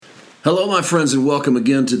Hello, my friends, and welcome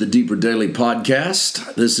again to the Deeper Daily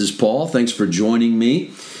Podcast. This is Paul. Thanks for joining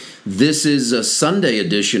me. This is a Sunday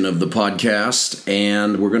edition of the podcast,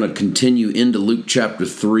 and we're going to continue into Luke chapter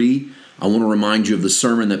 3. I want to remind you of the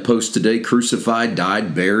sermon that posts today, Crucified,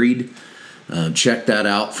 Died, Buried. Check that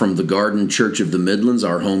out from the Garden Church of the Midlands,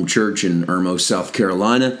 our home church in Irmo, South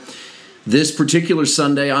Carolina. This particular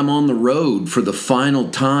Sunday, I'm on the road for the final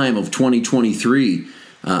time of 2023.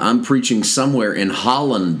 I'm preaching somewhere in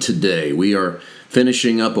Holland today. We are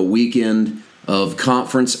finishing up a weekend of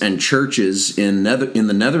conference and churches in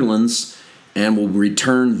the Netherlands, and we'll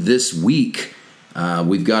return this week.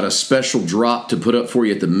 We've got a special drop to put up for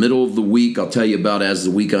you at the middle of the week. I'll tell you about as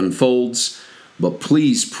the week unfolds. But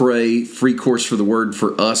please pray, free course for the word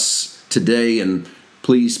for us today, and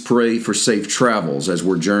please pray for safe travels as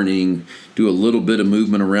we're journeying, do a little bit of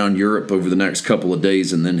movement around Europe over the next couple of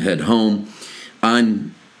days and then head home.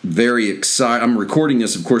 I'm very excited. I'm recording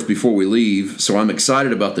this, of course, before we leave, so I'm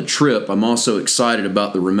excited about the trip. I'm also excited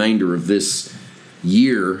about the remainder of this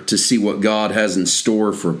year to see what God has in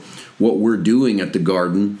store for what we're doing at the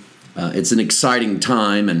Garden. It's an exciting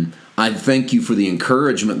time, and I thank you for the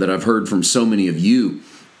encouragement that I've heard from so many of you.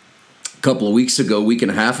 A couple of weeks ago, week and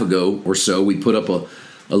a half ago or so, we put up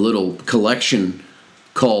a little collection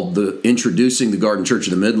called Introducing the Garden Church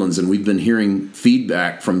of the Midlands, and we've been hearing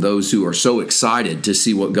feedback from those who are so excited to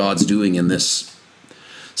see what God's doing in this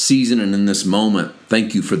season and in this moment.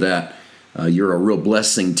 Thank you for that. You're a real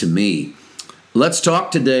blessing to me. Let's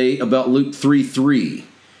talk today about Luke 3:3.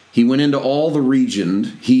 He went into all the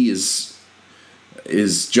region. He is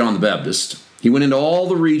John the Baptist. He went into all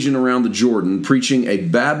the region around the Jordan, preaching a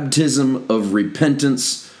baptism of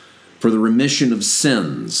repentance for the remission of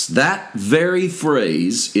sins. That very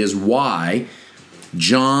phrase is why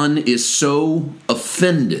John is so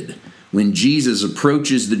offended when Jesus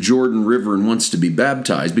approaches the Jordan River and wants to be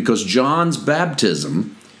baptized, because John's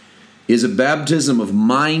baptism is a baptism of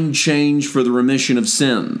mind change for the remission of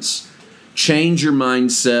sins. Change your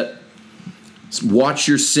mindset. Watch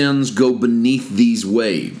your sins go beneath these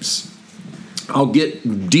waves. I'll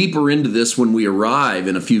get deeper into this when we arrive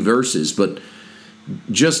in a few verses, but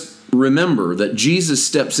just remember that Jesus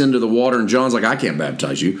steps into the water and John's like, I can't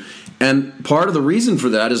baptize you. And part of the reason for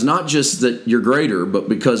that is not just that you're greater, but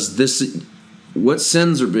because what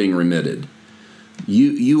sins are being remitted.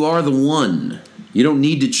 You are the one. You don't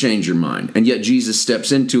need to change your mind. And yet Jesus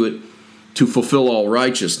steps into it to fulfill all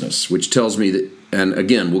righteousness, which tells me that, and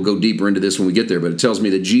again, we'll go deeper into this when we get there, but it tells me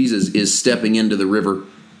that Jesus is stepping into the river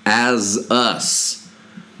as us,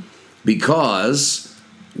 because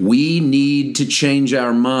we need to change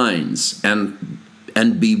our minds and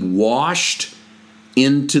be washed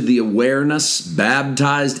into the awareness,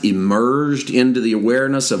 baptized, immersed into the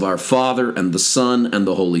awareness of our Father and the Son and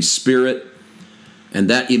the Holy Spirit. And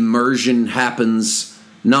that immersion happens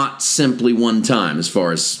not simply one time, as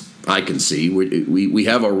far as I can see. We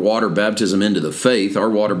have our water baptism into the faith. Our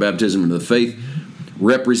water baptism into the faith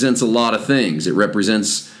represents a lot of things. It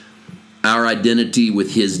represents our identity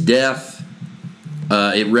with His death.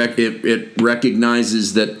 It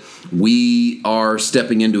recognizes that we are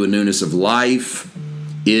stepping into a newness of life.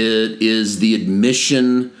 It is the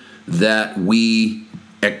admission that we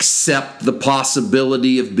accept the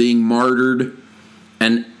possibility of being martyred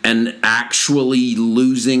and actually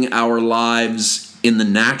losing our lives in the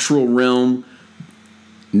natural realm,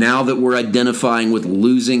 now that we're identifying with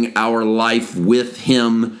losing our life with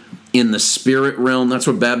Him in the spirit realm. That's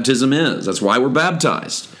what baptism is. That's why we're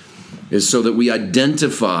baptized, is so that we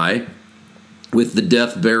identify with the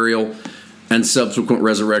death, burial, and subsequent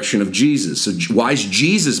resurrection of Jesus. So why is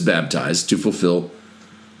Jesus baptized? To fulfill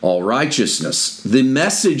all righteousness. The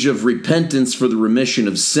message of repentance for the remission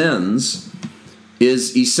of sins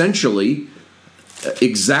is essentially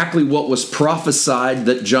exactly what was prophesied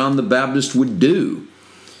that John the Baptist would do.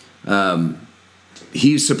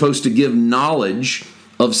 He's supposed to give knowledge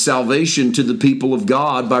of salvation to the people of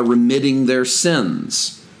God by remitting their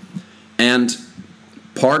sins. And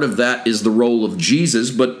part of that is the role of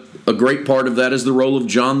Jesus, but a great part of that is the role of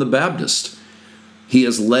John the Baptist. He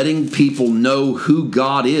is letting people know who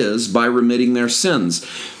God is by remitting their sins.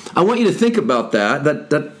 I want you to think about that.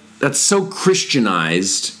 That's so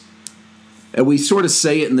Christianized, and we sort of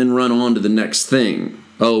say it and then run on to the next thing.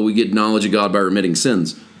 Oh, we get knowledge of God by remitting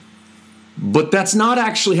sins. But that's not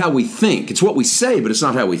actually how we think. It's what we say, but it's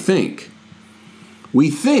not how we think.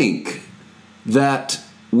 We think that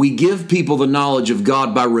we give people the knowledge of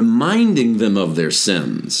God by reminding them of their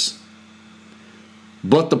sins.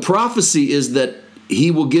 But the prophecy is that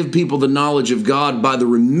He will give people the knowledge of God by the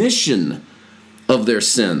remission of their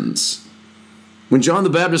sins. When John the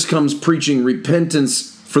Baptist comes preaching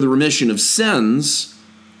repentance for the remission of sins,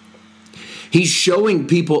 he's showing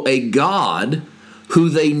people a God who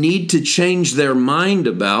they need to change their mind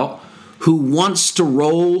about, who wants to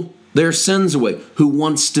roll their sins away, who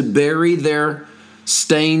wants to bury their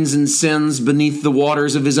stains and sins beneath the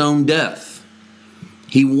waters of his own death.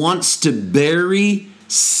 He wants to bury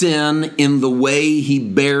sin in the way he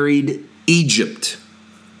buried Egypt.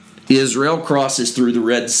 Israel crosses through the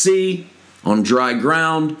Red Sea on dry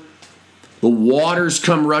ground. The waters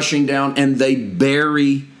come rushing down and they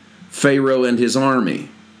bury Pharaoh and his army.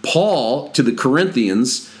 Paul, to the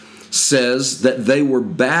Corinthians, says that they were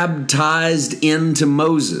baptized into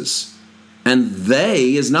Moses. And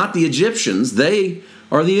they is not the Egyptians, they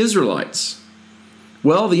are the Israelites.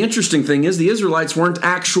 Well, the interesting thing is the Israelites weren't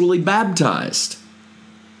actually baptized.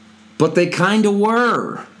 But they kind of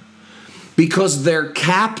were. Because their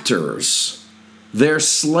captors, their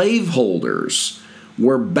slaveholders,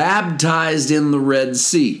 were baptized in the Red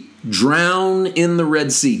Sea, drowned in the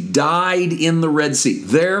Red Sea, died in the Red Sea.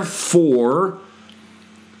 Therefore,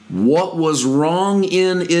 what was wrong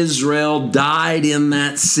in Israel died in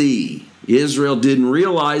that sea. Israel didn't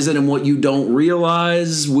realize it, and what you don't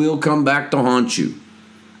realize will come back to haunt you.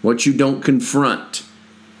 What you don't confront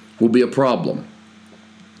will be a problem.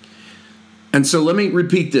 And so let me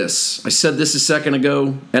repeat this. I said this a second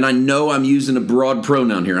ago, and I know I'm using a broad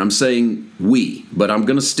pronoun here. I'm saying we, but I'm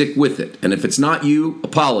going to stick with it. And if it's not you,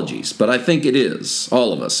 apologies. But I think it is,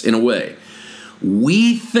 all of us, in a way.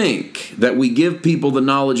 We think that we give people the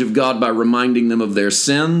knowledge of God by reminding them of their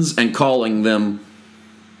sins and calling them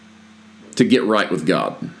to get right with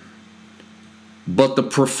God. But the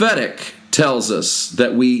prophetic tells us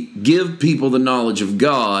that we give people the knowledge of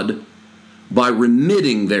God by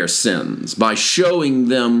remitting their sins, by showing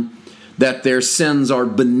them that their sins are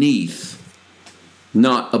beneath,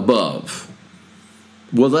 not above.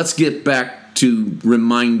 Well, let's get back to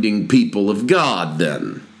reminding people of God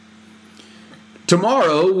then.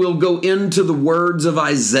 Tomorrow we'll go into the words of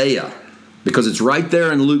Isaiah, because it's right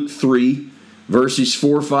there in Luke 3, verses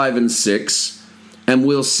 4, 5, and 6, and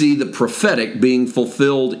we'll see the prophetic being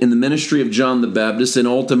fulfilled in the ministry of John the Baptist and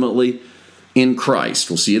ultimately in Christ.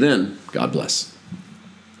 We'll see you then. God bless.